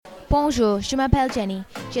Bonjour, je m'appelle Jenny.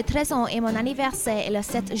 J'ai 13 ans et mon anniversaire est le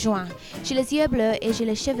 7 juin. J'ai les yeux bleus et j'ai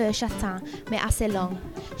les cheveux châtains, mais assez longs.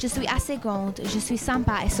 Je suis assez grande, je suis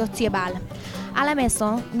sympa et sociable. À la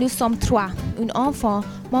maison, nous sommes 3. Un enfant,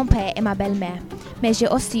 mon père et ma belle-mère. Mais j'ai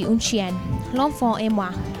aussi une chienne, l'enfant et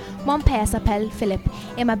moi. Mon père s'appelle Philippe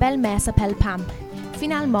et ma belle-mère s'appelle Pam.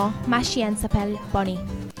 Finalement, ma chienne s'appelle Bonnie.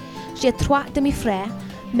 J'ai 3 demi-frères,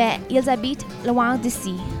 mais ils habitent loin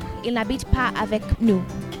d'ici. Ils n'habitent pas avec nous.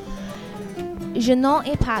 Je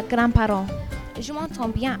n'ai pas grands-parents. Je m'entends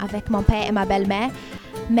bien avec mon père et ma belle-mère,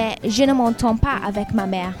 mais je ne m'entends pas avec ma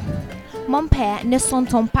mère. Mon père ne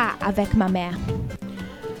s'entend pas avec ma mère.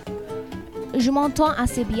 Je m'entends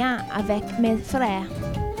assez bien avec mes frères.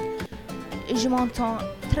 Je m'entends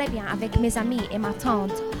très bien avec mes amis et ma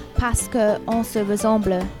tante parce qu'on se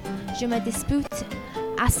ressemble. Je me dispute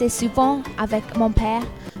assez souvent avec mon père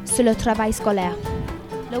sur le travail scolaire.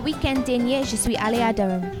 Le week-end dernier, je suis allée à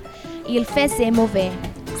Durham. Il faisait mauvais.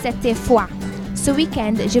 C'était froid. Ce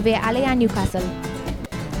week-end, je vais aller à Newcastle.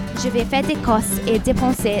 Je vais faire des courses et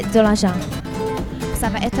dépenser de l'argent. Ça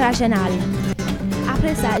va être génial.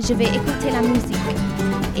 Après ça, je vais écouter la musique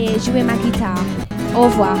et jouer ma guitare. Au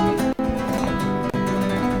revoir.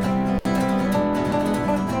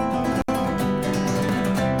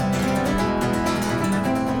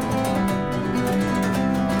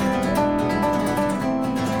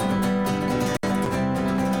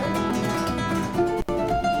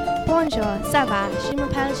 Bonjour, ça va, je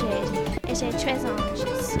m'appelle Jade et j'ai 13 ans.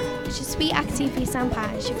 Je suis active et sympa,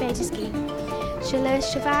 je fais du ski. J'ai le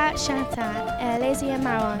cheval châtain et les yeux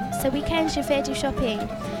marrons. Ce week-end, je fais du shopping.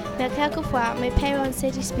 Mais quelquefois, mes parents se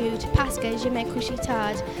disputent parce que je me couche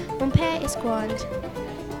tard. Mon père est grand.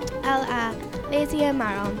 Elle a les yeux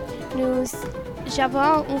marrons. Nous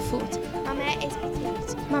jouons au foot.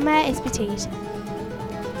 Ma mère est petite.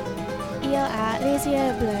 Il a les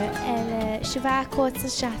yeux bleus et le cheval court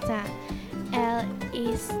châtain. Elle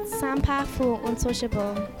est sympa pour un sociable.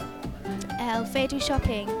 Elle fait du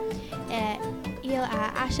shopping et il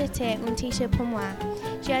a acheté un t-shirt pour moi.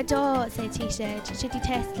 J'adore ces t-shirts. Je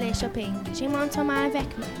déteste les shopping. Je m'entends mal avec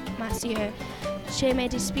ma soeur. Je me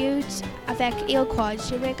dispute avec il quand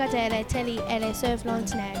je regarde la télé et les sur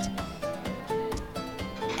l'internet.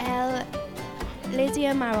 Elle les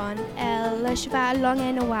yeux marrons. Elle le cheval long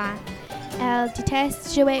et noir. Elle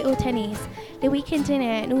déteste jouer au tennis. Le week-end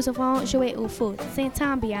dernier, nous avons joué au foot.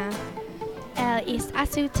 C'était bien. Elle est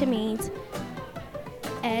assez timide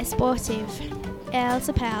et sportive. Elle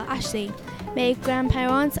s'appelle Ashley. Mes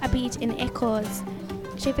grands-parents habitent en Écosse.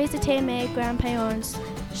 J'ai visité mes grands-parents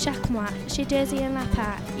chaque mois. J'ai 2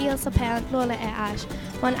 lapins. Ils s'appellent Lola et Ash.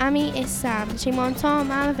 Mon ami est Sam. Je m'entends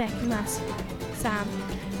mal avec Sam.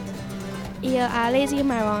 Il a les yeux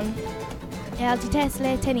marrons. Elle déteste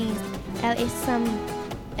le tennis.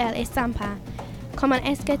 Elle est sympa. Comment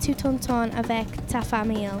est-ce que tu t'entends avec ta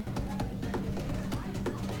famille?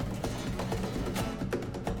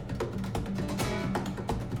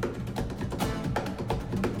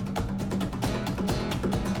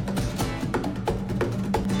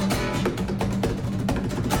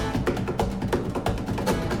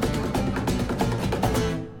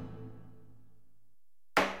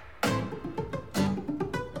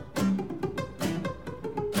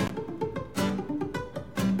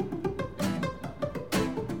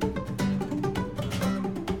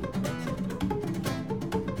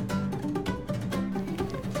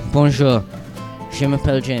 Bonjour, je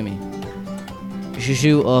m'appelle Jamie. Je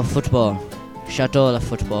joue au football. J'adore le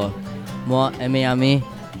football. Moi et mes amis,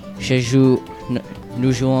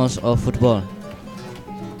 nous jouons au football.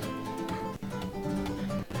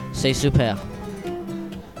 C'est super.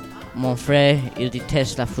 Mon frère, il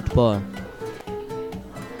déteste le football.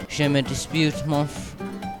 Je me dispute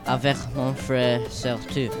avec mon frère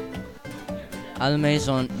surtout. À la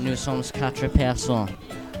maison, nous sommes 4 personnes.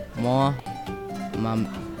 Moi,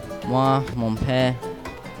 mon père,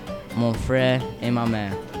 mon frère et ma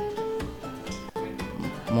mère.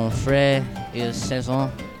 Mon frère, il a 16 ans.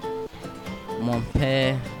 Mon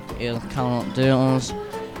père, il a 42 ans.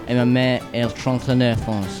 Et ma mère, il a 39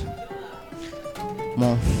 ans.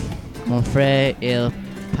 Mon frère, il est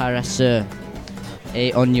paresseux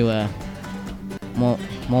et ennuyeux.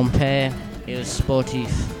 Mon père, il est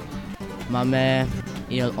sportif. Ma mère,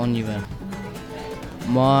 il est ennuyeux.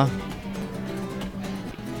 Moi,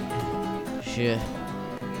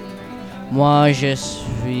 je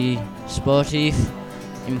suis sportif,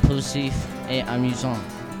 impulsif et amusant.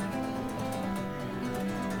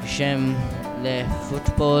 J'aime le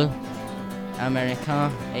football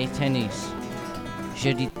américain et tennis. Je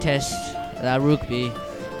déteste la rugby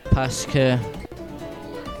parce que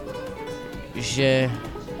je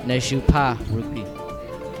ne joue pas rugby.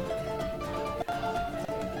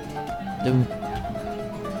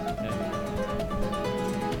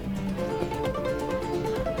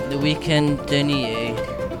 Le week-end dernier,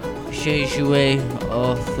 j'ai joué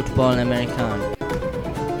au football américain.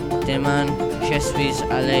 Demain, je suis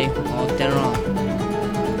allé au terrain.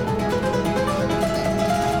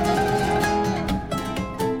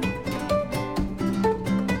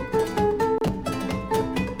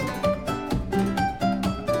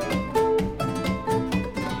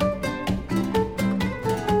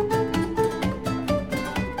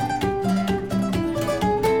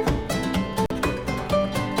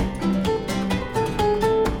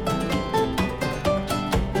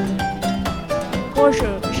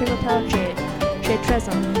 Bonjour, je m'appelle Jade. J'ai 13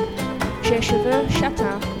 ans. J'ai les cheveux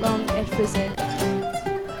châtains, longs et frisés.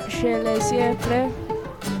 J'ai les yeux bleus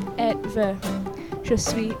et verts. Je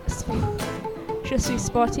suis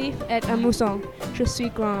sportif et amusant. Je suis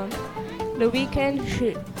grande. Le week-end,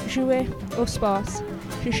 je jouais au sport.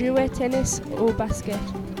 Je jouais tennis ou basket.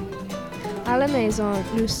 À la maison,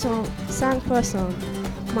 nous sommes 5 personnes.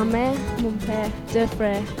 Ma mère, mon père, 2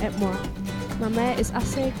 frères et moi. Ma mère est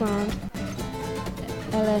assez grande.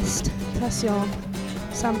 Elle est patient,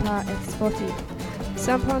 sympa et sportive.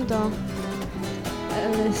 Cependant,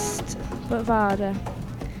 elle est bavarde.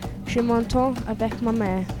 Je m'entends avec ma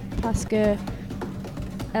mère parce que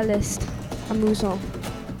elle est amusante.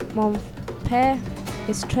 Mon père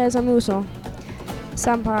est très amusant,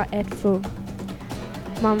 sympa et fou.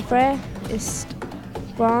 Mon frère est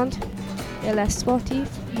grand, il est sportif.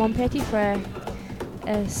 Mon petit frère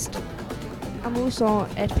est amusant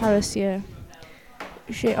et paresseux.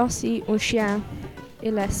 J'ai aussi un chien,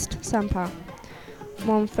 il est sympa.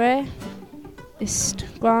 Mon frère est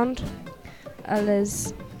grand, il a les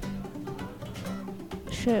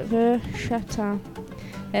cheveux châtains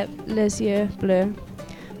et les yeux bleus.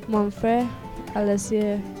 Mon frère a les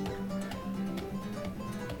yeux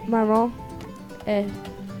marrons et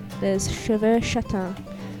les cheveux châtains.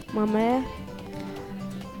 Ma mère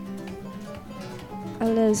a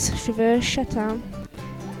les cheveux châtains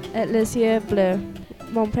et les yeux bleus.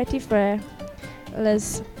 Mon petit frère a les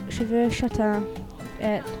cheveux châtains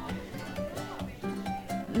et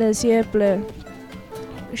les yeux bleus.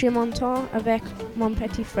 Je m'entends avec mon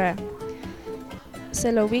petit frère.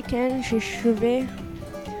 C'est le week-end, je vais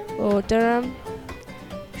au Durham.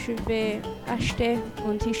 Je vais acheter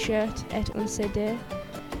un t-shirt et un CD.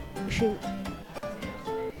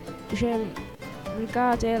 J'aime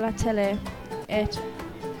regarder la télé et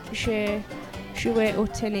je jouer au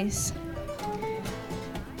tennis.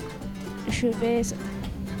 Je vais...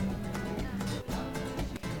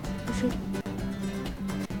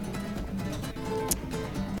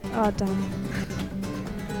 Oh, damn.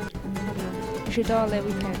 J'adore les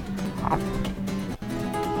week-ends.